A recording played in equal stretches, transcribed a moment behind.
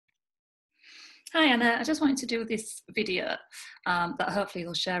Hi Anna, I just wanted to do this video that hopefully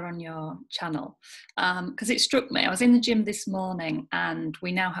you'll share on your channel because it struck me. I was in the gym this morning and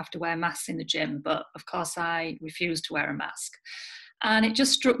we now have to wear masks in the gym, but of course I refused to wear a mask. And it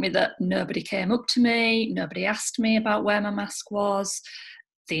just struck me that nobody came up to me, nobody asked me about where my mask was.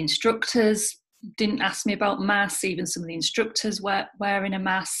 The instructors didn't ask me about masks, even some of the instructors were wearing a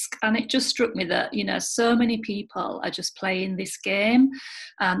mask. And it just struck me that, so many people are just playing this game,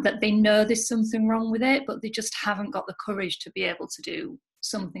 that they know there's something wrong with it, but they just haven't got the courage to be able to do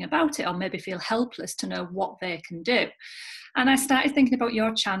something about it, or maybe feel helpless to know what they can do. And I started thinking about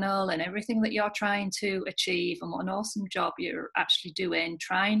your channel and everything that you're trying to achieve and what an awesome job you're actually doing,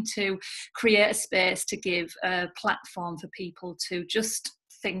 trying to create a space to give a platform for people to just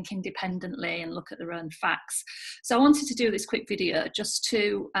think independently and look at their own facts. So I wanted to do this quick video just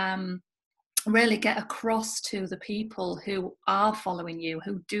to really get across to the people who are following you,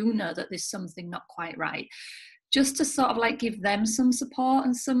 who do know that there's something not quite right, just to sort of like give them some support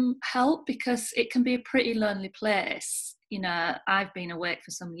and some help, because it can be a pretty lonely place. I've been awake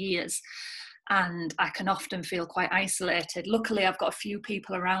for some years and I can often feel quite isolated. Luckily, I've got a few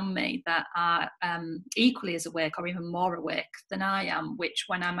people around me that are equally as awake or even more awake than I am, which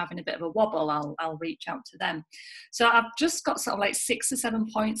when I'm having a bit of a wobble, I'll reach out to them. So I've just got sort of like 6 or 7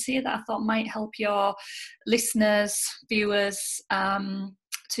 points here that I thought might help your listeners, viewers,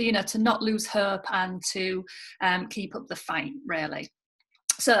 to not lose hope and to keep up the fight, really.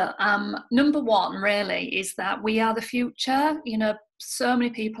 So number one really is that we are the future. So many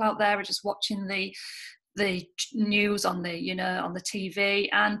people out there are just watching the news on the on the TV,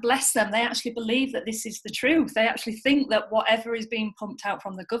 and bless them, they actually believe that this is the truth. They actually think that whatever is being pumped out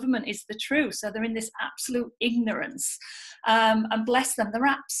from the government is the truth. So they're in this absolute ignorance, and bless them, they're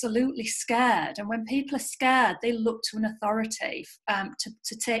absolutely scared. And when people are scared, they look to an authority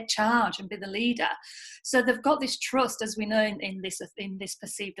to take charge and be the leader. So they've got this trust, as we know, in this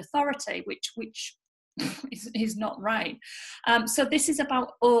perceived authority, which is not right. So this is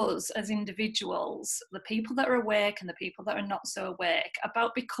about us as individuals, the people that are awake and the people that are not so awake,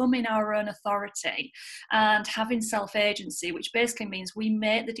 about becoming our own authority and having self-agency, which basically means we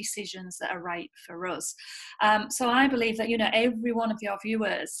make the decisions that are right for us. So I believe that every one of your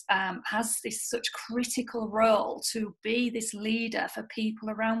viewers has this such critical role to be this leader for people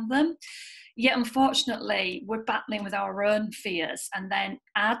around them. Yet, unfortunately, we're battling with our own fears, and then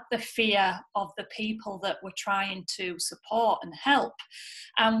add the fear of the people that we're trying to support and help,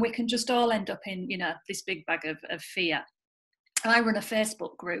 and we can just all end up in, this big bag of fear. I run a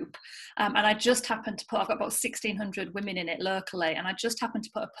Facebook group, and I just happened to I've got about 1,600 women in it locally, and I just happened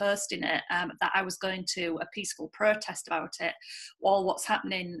to put a post in it that I was going to a peaceful protest about it, or what's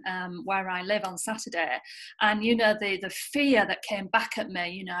happening where I live on Saturday. And, the fear that came back at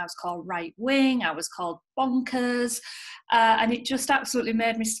me, I was called right wing, I was called bonkers, and it just absolutely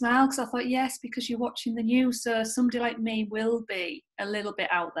made me smile, because I thought, yes, because you're watching the news, so somebody like me will be a little bit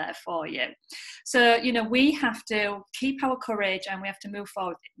out there for you. So, we have to keep our courage and we have to move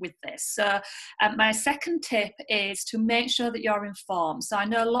forward with this. So my second tip is to make sure that you're informed. So I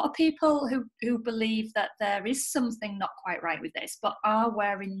know a lot of people who believe that there is something not quite right with this, but are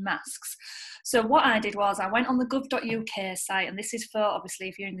wearing masks. So what I did was I went on the gov.uk site, and this is for, obviously,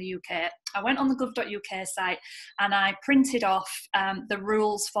 if you're in the UK, I went on the gov.uk site and I printed off the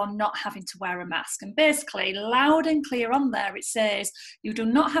rules for not having to wear a mask. And basically, loud and clear on there, it says you do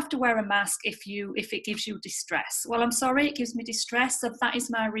not have to wear a mask if it gives you distress. Well, I'm sorry, it gives me distress, so that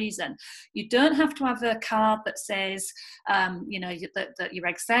is my reason. You don't have to have a card that says that you're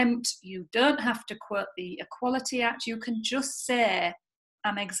exempt. You don't have to quote the Equality Act. You can just say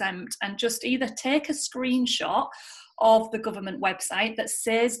I'm exempt, and just either take a screenshot of the government website that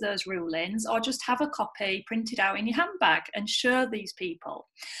says those rulings, or just have a copy printed out in your handbag and show these people.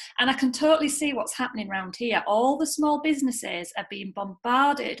 And I can totally see what's happening around here. All the small businesses are being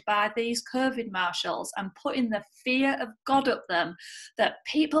bombarded by these COVID marshals and putting the fear of God up them, that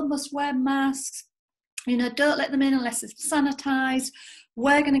people must wear masks. Don't let them in unless it's sanitized.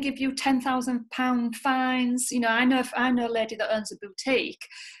 We're going to give you £10,000 fines. I know a lady that owns a boutique,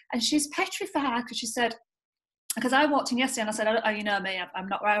 and she's petrified because she said, because I walked in yesterday and I said, oh, you know me, I'm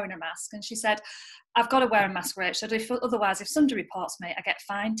not wearing a mask. And she said, I've got to wear a mask, Rachel. Otherwise, if somebody reports me, I get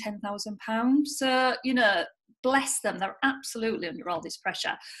fined £10,000. So, bless them, they're absolutely under all this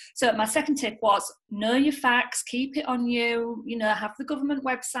pressure. So my second tip was know your facts, keep it on you, have the government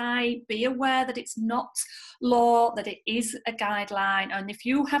website, be aware that it's not law, that it is a guideline, and if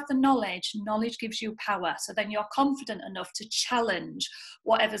you have the knowledge gives you power, so then you're confident enough to challenge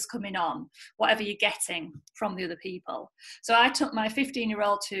whatever's coming on, whatever you're getting from the other people. So I took my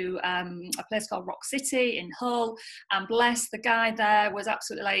 15-year-old to a place called Rock City in Hull, and bless, the guy there was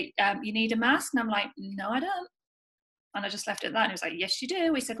absolutely like, you need a mask? And I'm like, no, I don't. And I just left it at that. And he was like, yes, you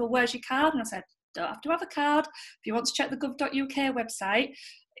do. He said, well, where's your card? And I said, don't have to have a card. If you want to check the gov.uk website,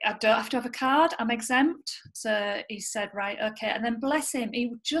 I don't have to have a card. I'm exempt. So he said, right, okay. And then bless him,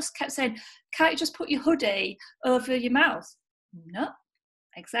 he just kept saying, can't you just put your hoodie over your mouth? No,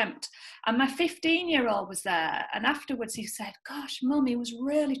 exempt. And my 15-year-old was there, and afterwards he said, gosh, Mum, he was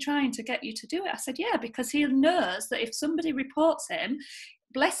really trying to get you to do it. I said, yeah, because he knows that if somebody reports him,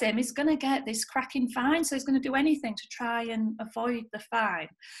 bless him, he's going to get this cracking fine, so he's going to do anything to try and avoid the fine.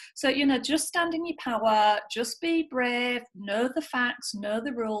 So, just stand in your power, just be brave, know the facts, know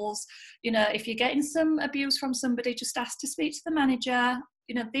the rules. If you're getting some abuse from somebody, just ask to speak to the manager.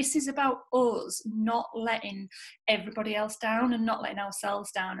 This is about us not letting everybody else down and not letting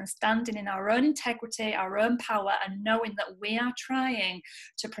ourselves down, and standing in our own integrity, our own power, and knowing that we are trying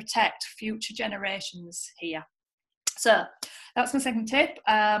to protect future generations here. So that's my second tip.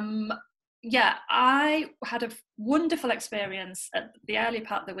 I had a wonderful experience at the early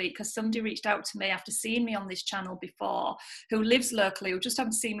part of the week, because somebody reached out to me after seeing me on this channel before, who lives locally, who just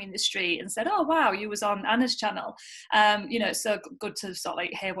hadn't seen me in the street, and said, oh wow, you was on Anna's channel. It's so good to sort of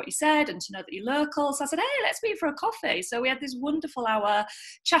like hear what you said and to know that you're local. So I said, hey, let's meet for a coffee. So we had this wonderful hour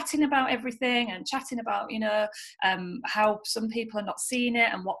chatting about everything, and chatting about how some people are not seeing it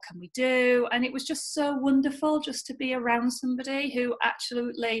and what can we do. And it was just so wonderful just to be around somebody who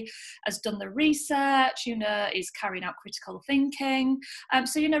absolutely has done the research, is carrying out critical thinking.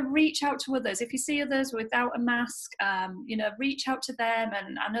 So reach out to others. If you see others without a mask, reach out to them.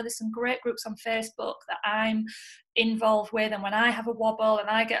 And I know there's some great groups on Facebook that I'm involved with, and when I have a wobble and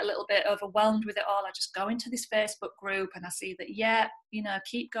I get a little bit overwhelmed with it all, I just go into this Facebook group and I see that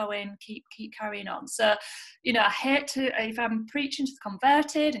keep going, keep carrying on. So I hate to, if I'm preaching to the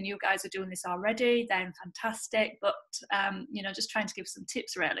converted and you guys are doing this already, then fantastic, but just trying to give some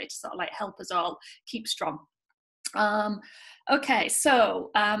tips really to sort of like help us all keep strong. Okay,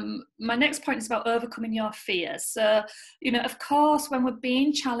 so my next point is about overcoming your fears. So, of course, when we're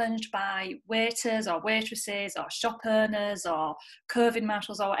being challenged by waiters or waitresses or shop owners or COVID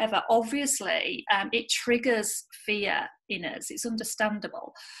marshals or whatever, obviously it triggers fear in us. It's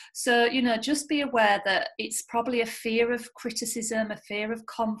understandable. So, just be aware that it's probably a fear of criticism, a fear of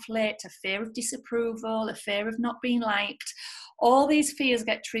conflict, a fear of disapproval, a fear of not being liked. All these fears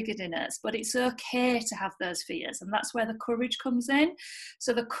get triggered in us, but it's okay to have those fears. And that's where the courage comes in.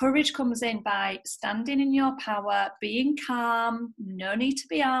 So the courage comes in by standing in your power, being calm, no need to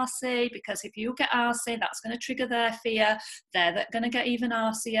be arsey, because if you get arsey, that's going to trigger their fear. They're going to get even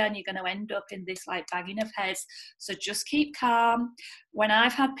arsier, and you're going to end up in this like bagging of heads. So just keep calm. When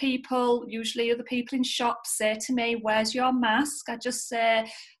I've had people, usually other people in shops, say to me, where's your mask? I just say,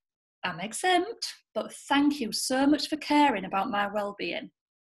 I'm exempt, but thank you so much for caring about my well-being.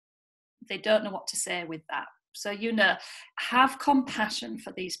 They don't know what to say with that. So, have compassion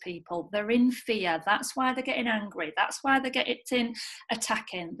for these people. They're in fear. That's why they're getting angry. That's why they're getting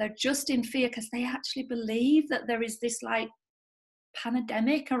attacking. They're just in fear because they actually believe that there is this like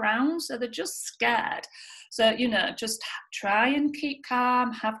pandemic around, so they're just scared. So just try and keep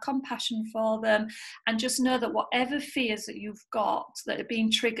calm, have compassion for them, and just know that whatever fears that you've got that are being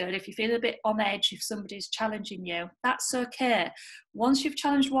triggered, if you feel a bit on edge, if somebody's challenging you, that's okay. Once you've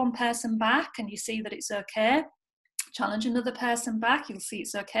challenged one person back and you see that it's okay, challenge another person back, you'll see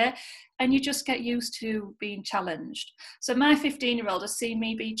it's okay, and you just get used to being challenged. So my 15-year-old has seen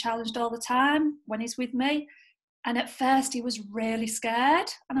me be challenged all the time when he's with me. And at first he was really scared.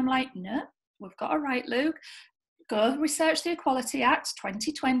 And I'm like, no, we've got it right, Luke. Go research the Equality Act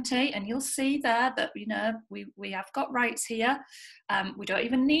 2020 and you'll see there that, we have got rights here. We don't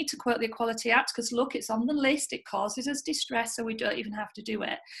even need to quote the Equality Act because, look, it's on the list. It causes us distress, so we don't even have to do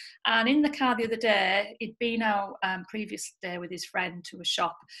it. And in the car the other day, he'd been out previous day with his friend to a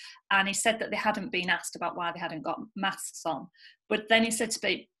shop, and he said that they hadn't been asked about why they hadn't got masks on. But then he said to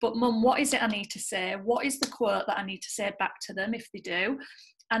me, but Mum, what is it I need to say? What is the quote that I need to say back to them if they do?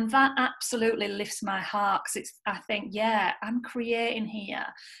 And that absolutely lifts my heart, because I think, I'm creating here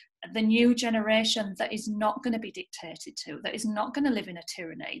the new generation that is not going to be dictated to, that is not going to live in a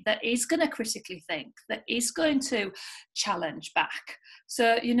tyranny, that is going to critically think, that is going to challenge back.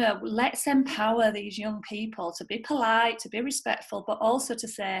 So, you know, let's empower these young people to be polite, to be respectful, but also to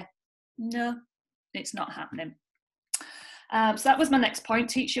say, no, it's not happening. So that was my next point,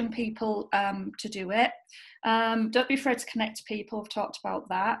 teach young people to do it. Don't be afraid to connect to people, we've talked about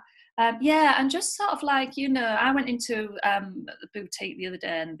that. Yeah, and just sort of like, you know, I went into the boutique the other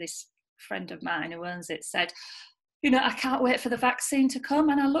day and this friend of mine who owns it said, you know, I can't wait for the vaccine to come.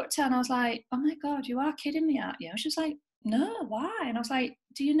 And I looked at her and I was like, oh my God, you are kidding me, aren't you? And she was like, no, why? And I was like,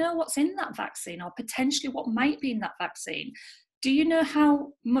 do you know what's in that vaccine, or potentially what might be in that vaccine? Do you know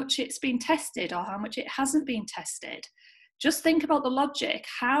how much it's been tested or how much it hasn't been tested? Just think about the logic.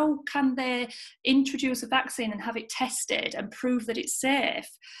 How can they introduce a vaccine and have it tested and prove that it's safe?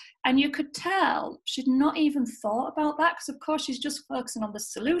 And you could tell she'd not even thought about that, because of course she's just focusing on the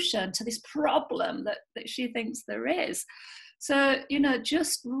solution to this problem that she thinks there is. So, you know,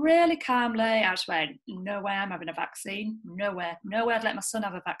 just really calmly, I just went, no way I'm having a vaccine, no way I'd let my son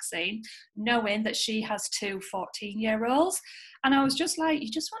have a vaccine, knowing that she has two 14-year-olds. And I was just like,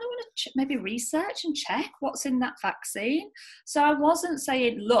 you just want to maybe research and check what's in that vaccine. So I wasn't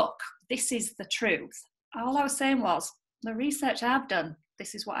saying, look, this is the truth. All I was saying was, the research I've done,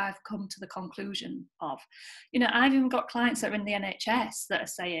 this is what I've come to the conclusion of. You know, I've even got clients that are in the NHS that are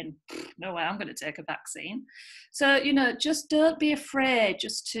saying, no way I'm going to take a vaccine. So, you know, just don't be afraid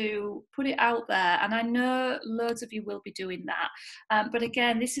just to put it out there. And I know loads of you will be doing that. But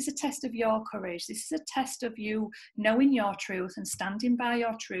again, this is a test of your courage. This is a test of you knowing your truth and standing by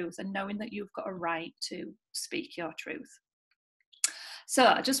your truth and knowing that you've got a right to speak your truth. So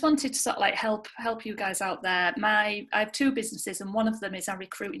I just wanted to sort of like help you guys out there. I have two businesses, and one of them is I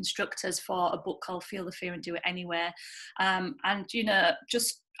recruit instructors for a book called Feel the Fear and Do It Anyway. And, you know,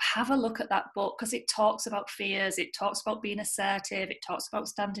 just have a look at that book, because it talks about fears, it talks about being assertive, it talks about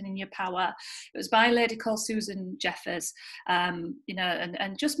standing in your power. It was by a lady called Susan Jeffers, you know,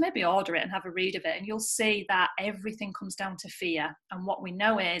 and just maybe order it and have a read of it, and you'll see that everything comes down to fear. And what we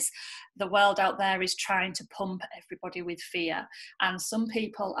know is the world out there is trying to pump everybody with fear, and some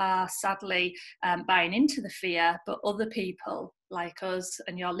people are sadly buying into the fear, but other people like us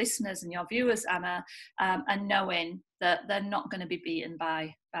and your listeners and your viewers, Anna, are knowing that they're not going to be beaten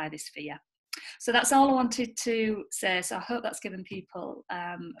by this fear. So that's all I wanted to say. So I hope that's given people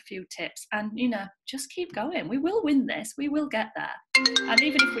a few tips, and, you know, just keep going. We will win this. We will get there. And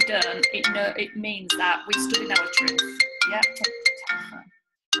even if we don't, it means that we stood in our truth. Yeah.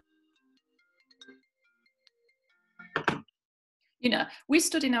 You know, we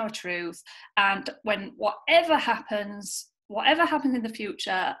stood in our truth, and when whatever happens in the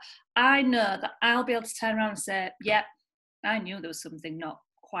future, I know that I'll be able to turn around and say, yep, I knew there was something not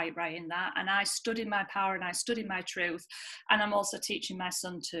quite right in that, and I stood in my power and I stood in my truth. And I'm also teaching my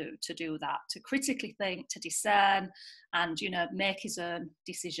son to do that, to critically think, to discern, and, you know, make his own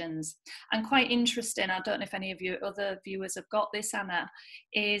decisions. And quite interesting, I don't know if any of your other viewers have got this, Anna,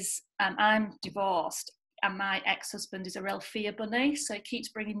 is I'm divorced, and my ex-husband is a real fear bunny, so he keeps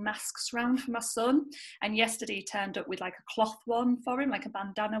bringing masks around for my son. And yesterday he turned up with like a cloth one for him, like a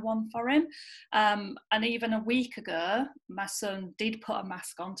bandana one for him. And even a week ago, my son did put a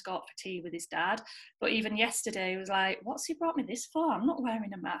mask on to go out for tea with his dad. But even yesterday he was like, what's he brought me this for? I'm not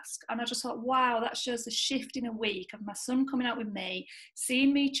wearing a mask. And I just thought, wow, that shows the shift in a week of my son coming out with me,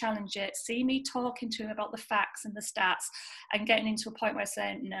 seeing me challenge it, seeing me talking to him about the facts and the stats, and getting into a point where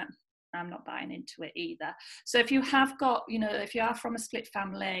saying, no, I'm not buying into it either. So if you have got, you know, if you are from a split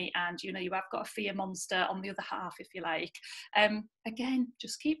family and, you know, you have got a fear monster on the other half, if you like, again,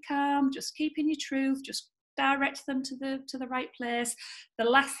 just keep calm, just keep in your truth, just direct them to the right place. The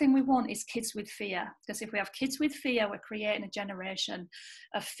last thing we want is kids with fear, because if we have kids with fear, we're creating a generation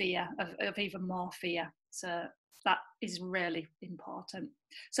of fear, of even more fear. So that is really important.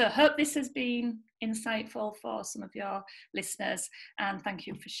 So I hope this has been insightful for some of your listeners, and thank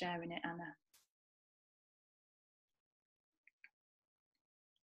you for sharing it, Anna.